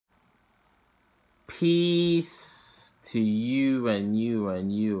Peace to you and you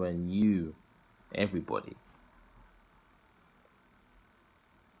and you and you, everybody.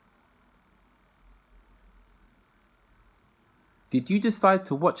 Did you decide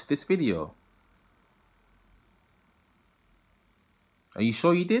to watch this video? Are you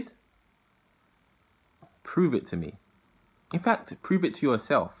sure you did? Prove it to me. In fact, prove it to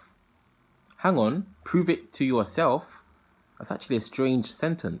yourself. Hang on, prove it to yourself? That's actually a strange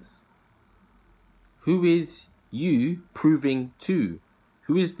sentence. Who is you proving to?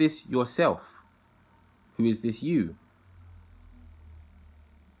 Who is this yourself? Who is this you?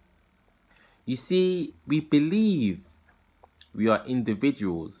 You see, we believe we are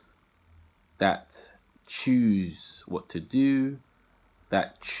individuals that choose what to do,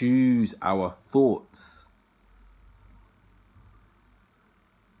 that choose our thoughts.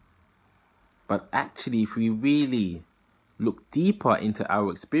 But actually, if we really look deeper into our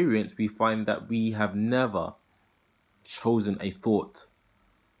experience, we find that we have never chosen a thought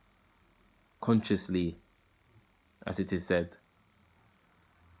consciously, as it is said.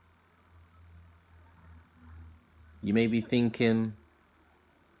 You may be thinking,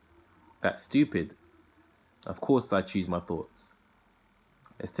 that's stupid. Of course I choose my thoughts.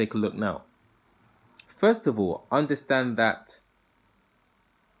 Let's take a look now. First of all, understand that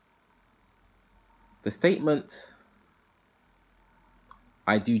the statement,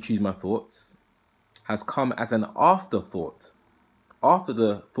 I do choose my thoughts, has come as an afterthought, after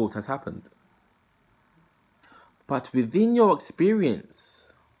the thought has happened. But within your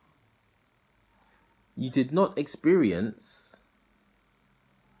experience, you did not experience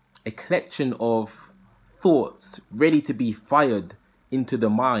a collection of thoughts ready to be fired into the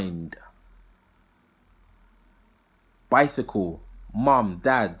mind. Bicycle, mum,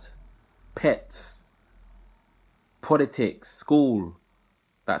 dad, pets, politics, school,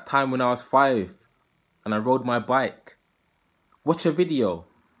 that time when I was 5 and I rode my bike. Watch a video.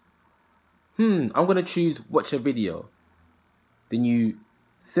 I'm going to choose watch a video. Then you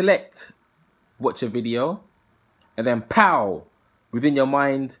select watch a video, and then pow, within your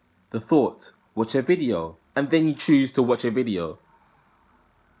mind, the thought, watch a video, and then you choose to watch a video.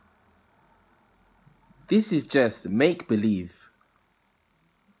 This is just make-believe.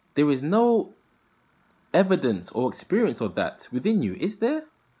 There is no evidence or experience of that within you, is there?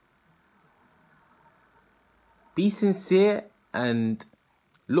 Be sincere and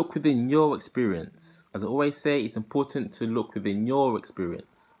look within your experience. As I always say, it's important to look within your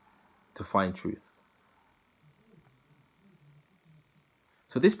experience to find truth.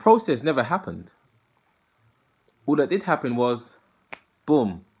 So this process never happened. All that did happen was,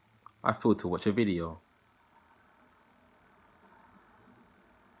 boom, I feel to watch a video.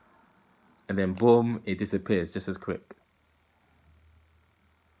 And then boom, it disappears just as quick.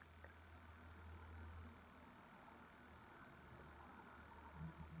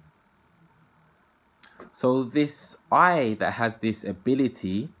 So this I that has this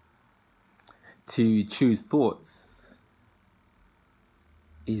ability to choose thoughts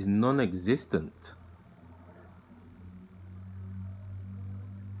is non-existent.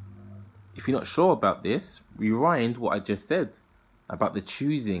 If you're not sure about this, rewind what I just said about the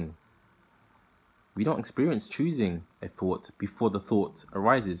choosing. We don't experience choosing a thought before the thought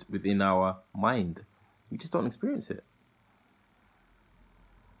arises within our mind. We just don't experience it.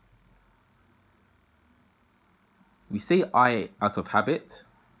 We say I out of habit.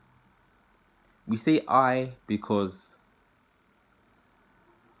 We say I because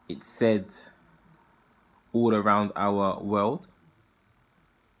it's said all around our world.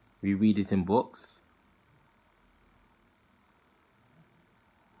 We read it in books.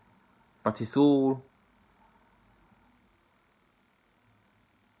 But it's all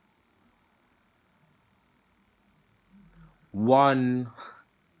one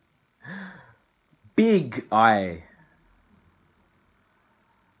big I.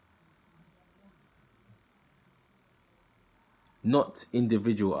 Not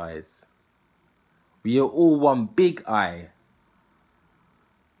individual eyes. We are all one big I.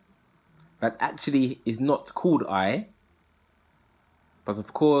 That actually is not called I. But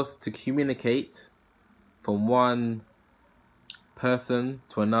of course, to communicate from one person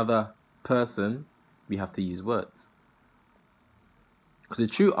to another person, we have to use words. Because the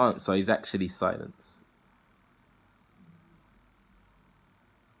true answer is actually silence.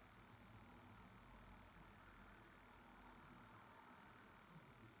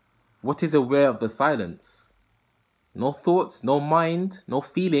 What is aware of the silence? No thoughts, no mind, no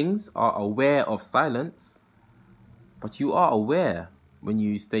feelings are aware of silence. But you are aware when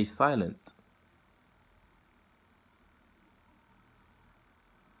you stay silent.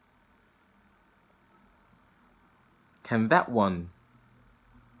 can that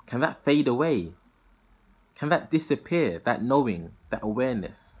fade away? Can that disappear? That knowing, that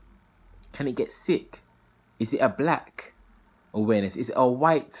awareness? Can it get sick? Is it a black awareness? Is it a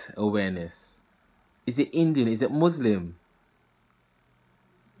white awareness? Is it Indian? Is it Muslim?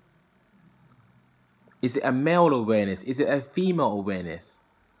 Is it a male awareness? Is it a female awareness?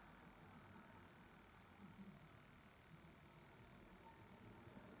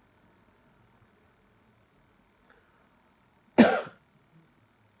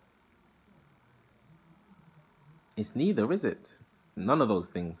 It's neither, is it? None of those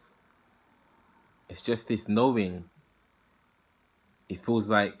things. It's just this knowing. It feels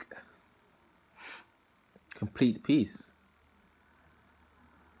like complete peace.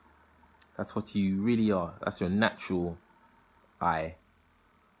 That's what you really are. That's your natural I.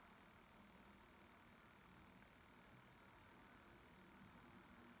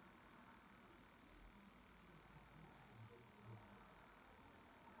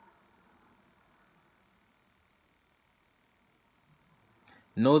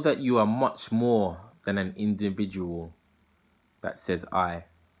 Know that you are much more than an individual that says I.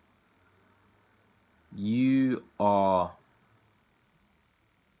 You are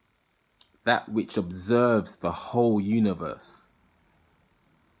that which observes the whole universe.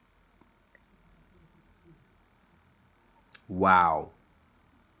 Wow.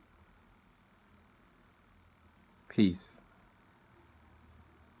 Peace.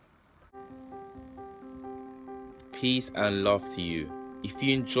 Peace and love to you. If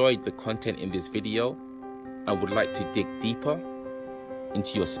you enjoyed the content in this video and would like to dig deeper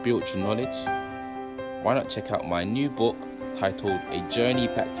into your spiritual knowledge, why not check out my new book titled A Journey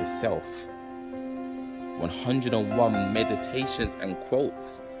Back to Self, 101 meditations and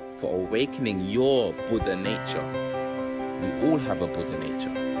quotes for awakening your Buddha nature. We all have a Buddha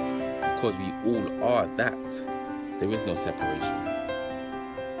nature because we all are that. There is no separation.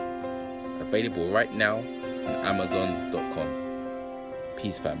 Available right now on Amazon.com.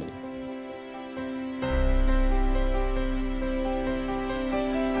 Peace, family.